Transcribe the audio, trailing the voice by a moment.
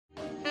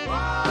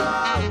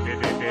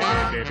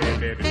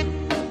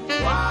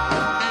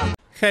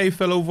Hey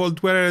fellow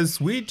Vault Wearers,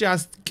 we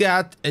just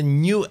got a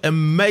new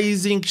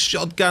amazing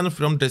shotgun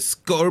from the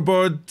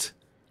scoreboard.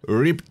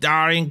 Rip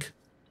Daring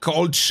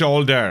Cold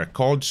Shoulder.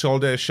 Cold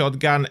Shoulder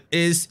shotgun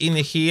is in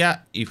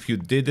here. If you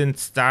didn't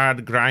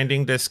start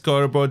grinding the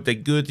scoreboard, the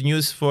good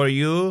news for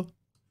you,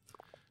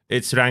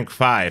 it's rank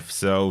 5.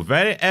 So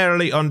very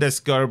early on the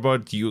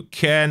scoreboard you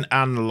can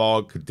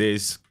unlock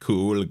this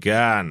cool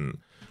gun.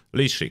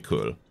 Literally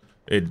cool.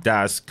 It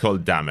does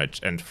cold damage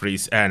and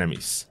freeze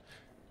enemies.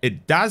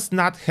 It does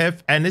not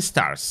have any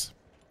stars.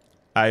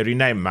 I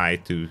renamed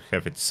mine to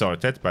have it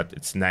sorted, but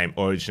its name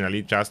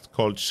originally just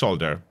Cold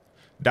Shoulder.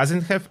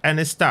 Doesn't have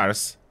any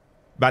stars,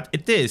 but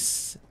it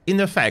is, in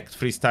effect,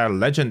 3-star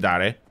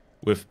legendary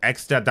with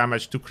extra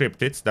damage to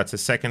cryptids. That's a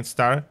 2nd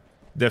star.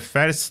 The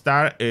 1st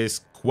star is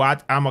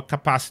quad ammo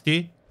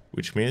capacity,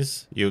 which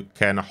means you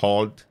can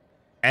hold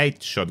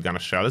 8 shotgun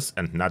shells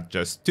and not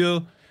just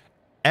 2.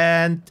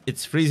 And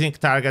it's freezing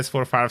targets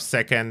for 5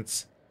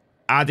 seconds.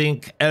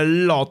 Adding a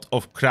lot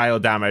of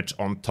cryo damage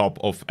on top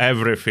of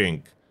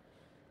everything.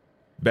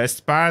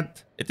 Best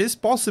part, it is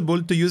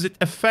possible to use it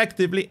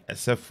effectively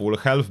as a full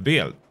health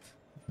build.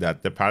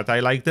 That's the part I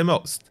like the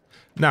most.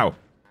 Now,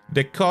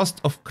 the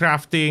cost of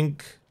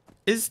crafting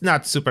is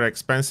not super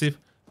expensive.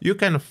 You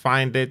can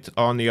find it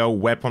on your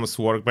weapons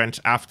workbench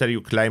after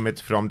you claim it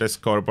from the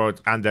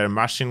scoreboard under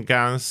machine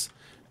guns,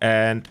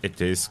 and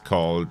it is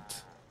called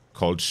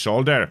Cold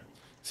Shoulder.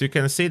 So you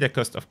can see the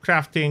cost of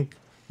crafting.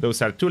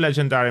 Those are 2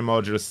 legendary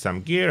modules,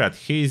 some gear,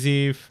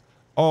 adhesive,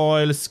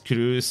 oil,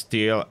 screw,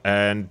 steel,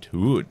 and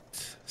wood.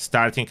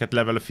 Starting at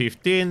level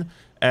 15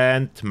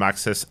 and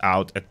maxes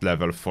out at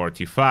level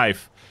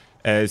 45.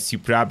 As you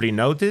probably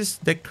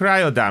noticed, the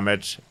cryo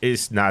damage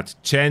is not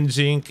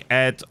changing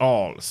at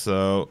all.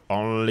 So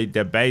only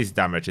the base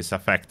damage is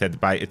affected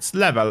by its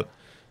level.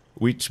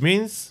 Which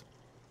means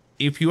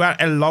if you are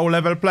a low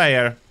level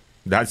player,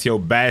 that's your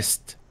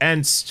best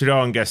and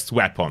strongest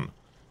weapon.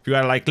 If you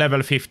are like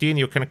level 15,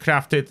 you can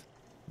craft it.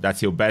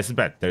 That's your best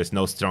bet. There is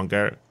no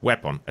stronger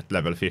weapon at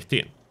level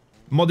 15.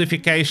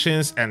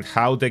 Modifications and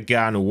how the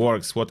gun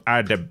works. What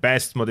are the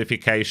best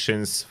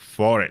modifications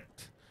for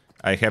it?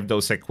 I have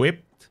those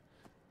equipped.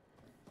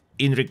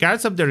 In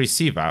regards of the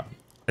receiver,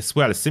 as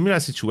well, similar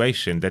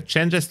situation. The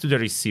changes to the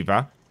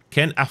receiver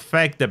can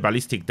affect the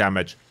ballistic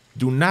damage,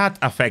 do not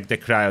affect the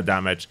cryo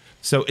damage.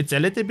 So it's a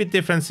little bit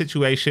different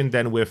situation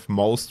than with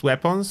most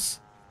weapons.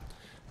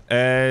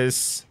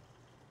 As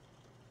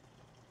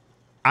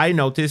I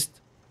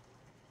noticed,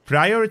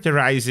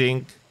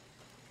 prioritizing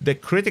the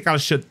critical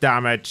shot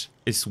damage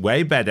is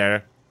way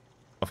better.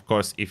 Of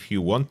course, if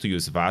you want to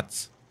use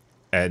VATS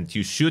and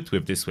you shoot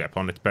with this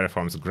weapon, it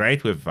performs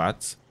great with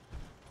VATS,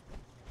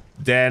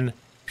 than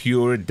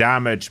pure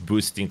damage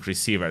boosting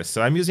receivers.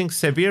 So I'm using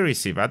Severe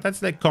Receiver.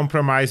 That's the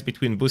compromise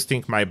between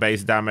boosting my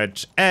base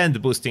damage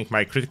and boosting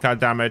my critical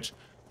damage.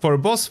 For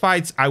boss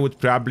fights, I would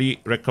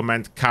probably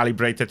recommend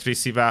Calibrated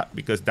Receiver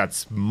because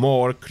that's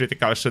more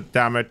critical shot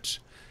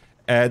damage.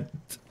 And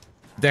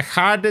the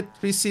Hardened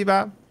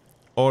Receiver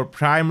or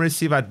Prime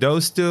Receiver,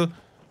 those two,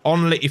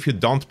 only if you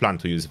don't plan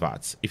to use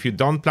VATS. If you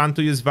don't plan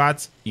to use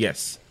VATS,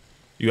 yes,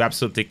 you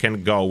absolutely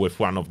can go with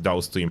one of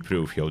those to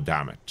improve your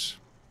damage.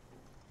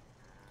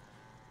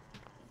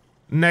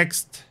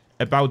 Next,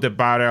 about the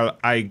barrel,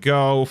 I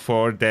go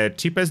for the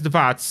cheapest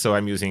VATS, so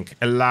I'm using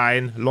a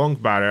line, long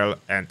barrel,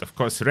 and of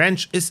course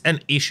range is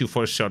an issue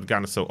for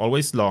shotgun, so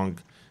always long.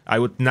 I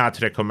would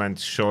not recommend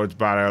short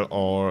barrel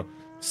or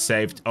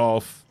saved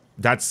off.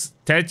 That's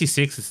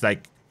 36, it's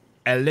like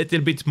a little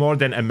bit more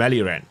than a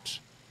melee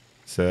range.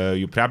 So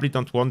you probably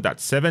don't want that.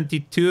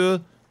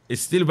 72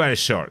 is still very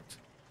short.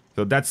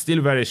 So that's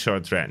still very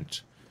short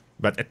range.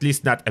 But at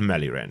least not a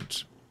melee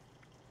range.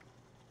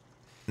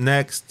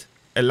 Next,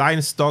 a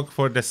line stock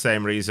for the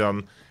same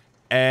reason.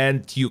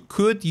 And you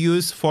could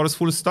use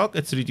forceful stock.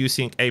 It's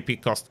reducing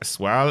AP cost as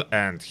well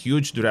and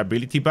huge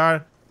durability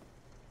bar.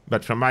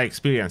 But from my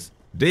experience,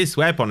 this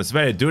weapon is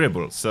very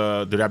durable.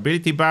 So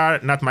durability bar,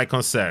 not my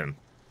concern.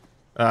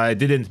 I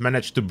didn't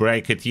manage to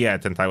break it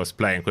yet and I was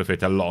playing with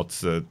it a lot.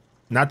 So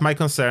not my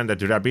concern, the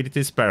durability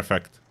is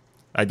perfect.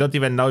 I don't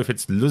even know if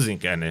it's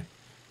losing any.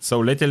 So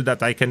little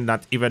that I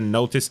cannot even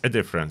notice a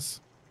difference.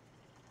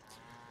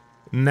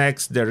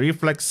 Next, the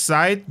reflex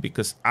sight,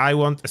 because I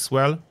want as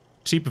well.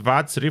 Cheap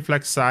VATS,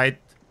 reflex sight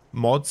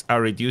mods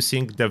are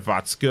reducing the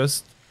VATS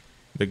cost.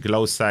 The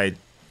glow sight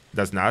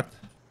does not.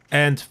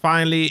 And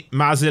finally,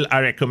 muzzle, I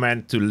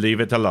recommend to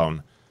leave it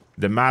alone.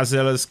 The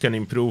muzzles can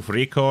improve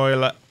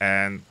recoil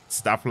and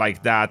stuff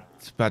like that,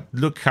 but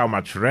look how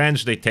much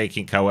range they're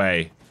taking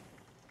away.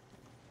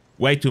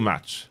 Way too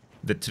much.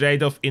 The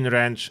trade-off in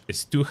range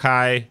is too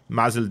high,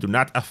 muzzle do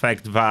not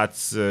affect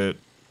VATS,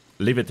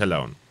 leave it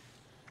alone.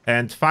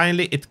 And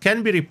finally, it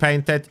can be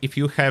repainted if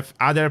you have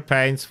other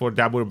paints for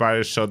double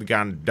barrel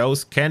shotgun,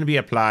 those can be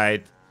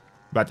applied,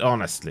 but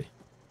honestly,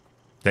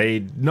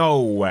 they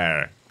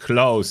nowhere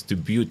close to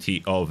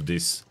beauty of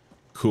this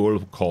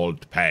cool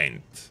cold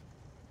paint.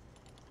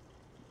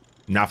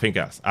 Nothing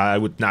else. I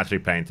would not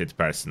repaint it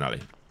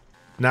personally.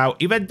 Now,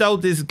 even though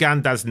this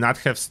gun does not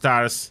have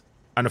stars,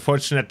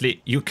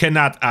 unfortunately, you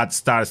cannot add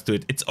stars to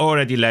it. It's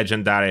already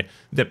legendary.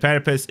 The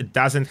purpose it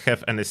doesn't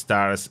have any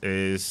stars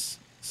is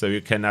so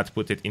you cannot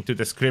put it into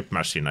the script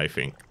machine, I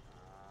think.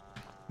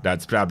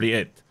 That's probably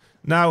it.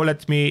 Now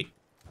let me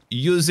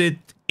use it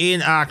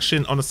in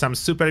action on some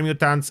super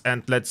mutants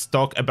and let's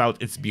talk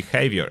about its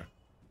behavior.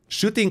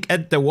 Shooting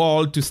at the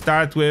wall to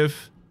start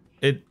with,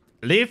 it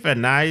leaves a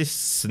nice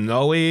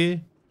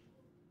snowy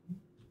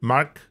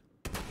mark,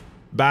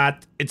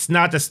 but it's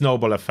not a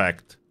snowball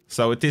effect.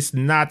 So it is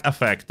not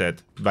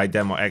affected by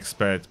Demo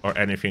Expert or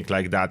anything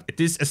like that. It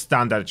is a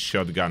standard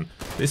shotgun.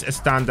 It is a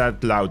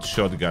standard loud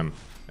shotgun.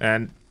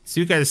 And as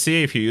you can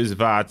see, if you use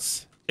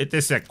VATS, it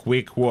is a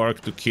quick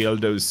work to kill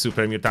those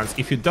super mutants.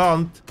 If you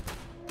don't,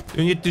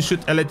 you need to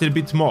shoot a little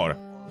bit more.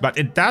 But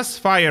it does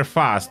fire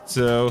fast,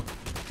 so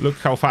look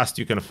how fast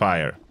you can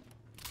fire.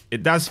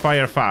 It does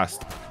fire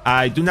fast.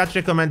 I do not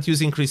recommend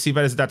using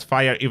receivers that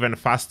fire even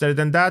faster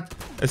than that,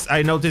 as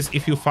I noticed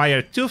if you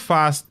fire too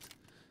fast,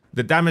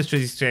 the damage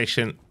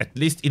registration, at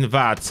least in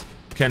VATS,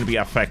 can be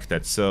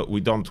affected, so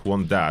we don't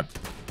want that.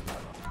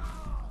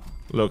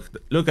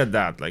 Look at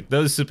that, like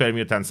those super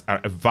mutants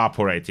are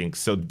evaporating,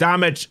 so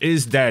damage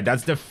is there.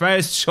 That's the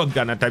first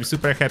shotgun and I'm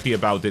super happy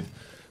about it.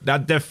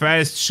 That's the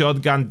first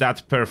shotgun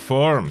that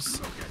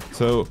performs.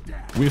 So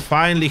we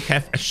finally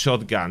have a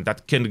shotgun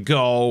that can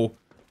go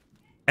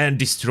and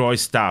destroy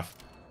stuff.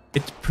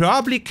 It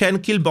probably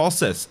can kill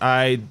bosses.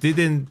 I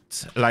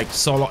didn't like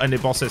solo any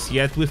bosses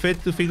yet with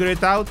it to figure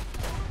it out,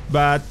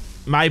 but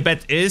my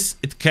bet is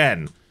it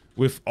can.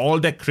 With all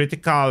the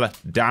critical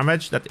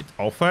damage that it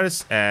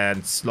offers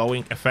and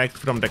slowing effect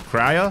from the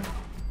cryo,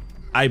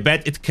 I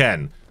bet it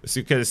can. As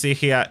you can see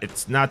here,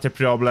 it's not a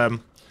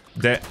problem.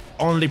 The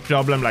only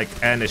problem, like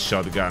any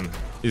shotgun,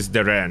 is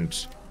the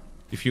range.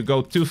 If you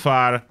go too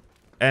far,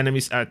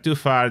 enemies are too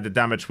far, the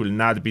damage will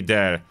not be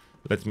there.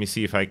 Let me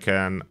see if I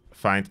can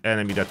find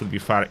enemy that will be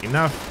far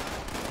enough.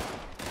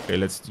 Okay,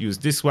 let's use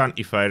this one.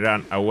 If I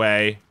run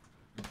away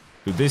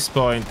to this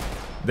point,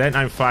 then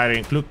I'm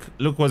firing.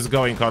 Look what's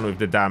going on with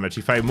the damage.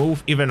 If I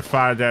move even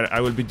farther,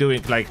 I will be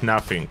doing like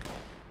nothing.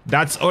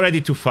 That's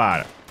already too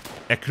far.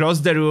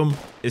 Across the room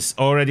is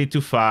already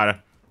too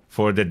far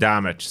for the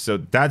damage. So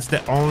that's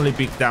the only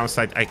big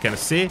downside I can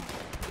see.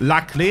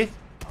 Luckily,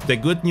 the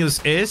good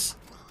news is,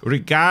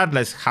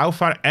 regardless how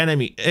far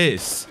enemy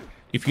is,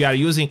 if you are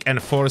using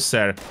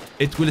Enforcer,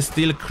 it will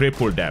still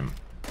cripple them.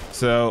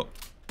 So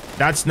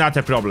that's not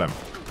a problem.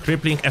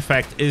 Crippling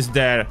effect is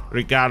there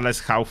regardless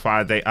how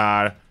far they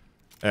are.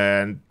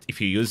 And if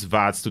you use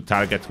VATS to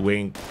target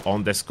Wing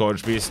on the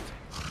Scorch Beast,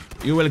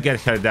 you will get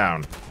her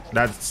down.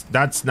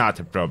 That's not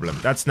a problem.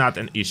 That's not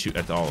an issue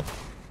at all.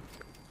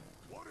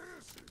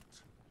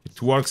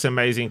 It works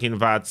amazing in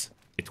VATS.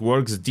 It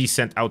works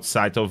decent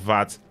outside of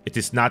VATS. It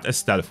is not a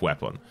stealth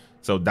weapon.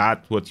 So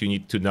that's what you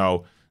need to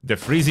know. The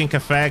freezing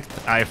effect,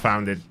 I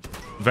found it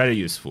very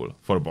useful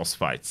for boss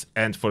fights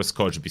and for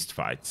Scorch Beast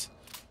fights.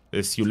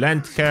 As you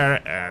land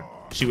her,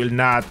 she will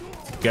not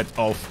get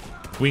off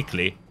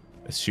quickly,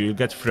 as she will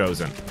get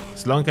frozen.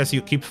 As long as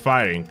you keep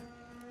firing,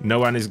 no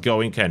one is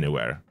going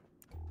anywhere.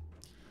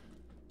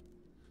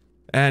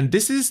 And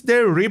this is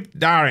the Ripped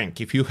Daring.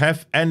 If you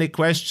have any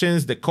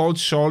questions, the Cold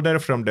Shoulder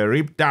from the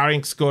Ripped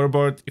Daring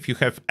scoreboard. If you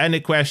have any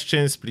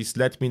questions, please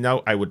let me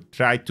know. I would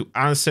try to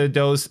answer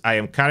those. I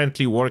am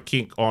currently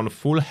working on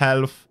full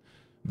health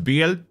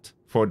build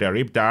for the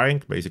Ripped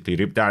Daring, basically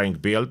Ripped Daring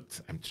build.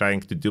 I'm trying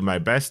to do my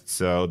best,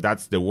 so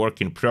that's the work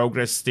in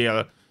progress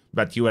still.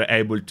 But you were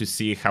able to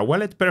see how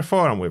well it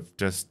performed with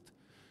just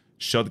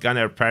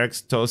shotgunner perks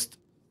tossed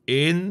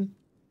in.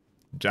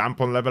 Jump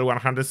on level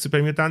 100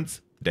 super mutants.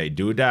 They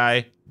do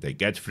die, they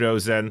get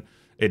frozen.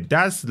 It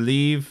does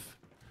leave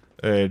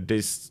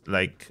this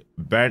like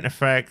burn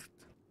effect.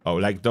 Oh,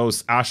 like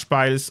those ash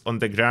piles on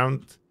the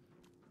ground.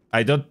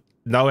 I don't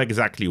know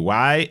exactly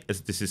why,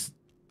 as this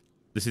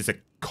is a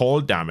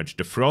cold damage,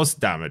 the frost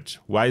damage.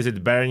 Why is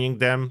it burning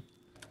them?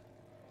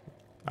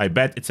 I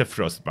bet it's a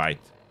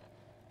frostbite.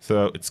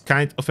 So it's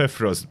kind of a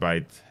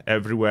frostbite.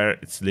 Everywhere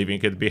it's leaving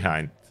it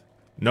behind.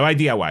 No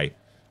idea why.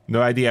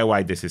 No idea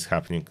why this is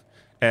happening.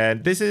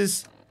 And this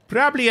is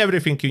probably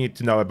everything you need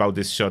to know about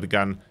this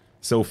shotgun.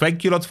 So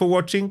thank you a lot for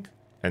watching,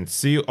 and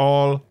see you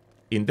all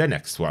in the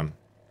next one.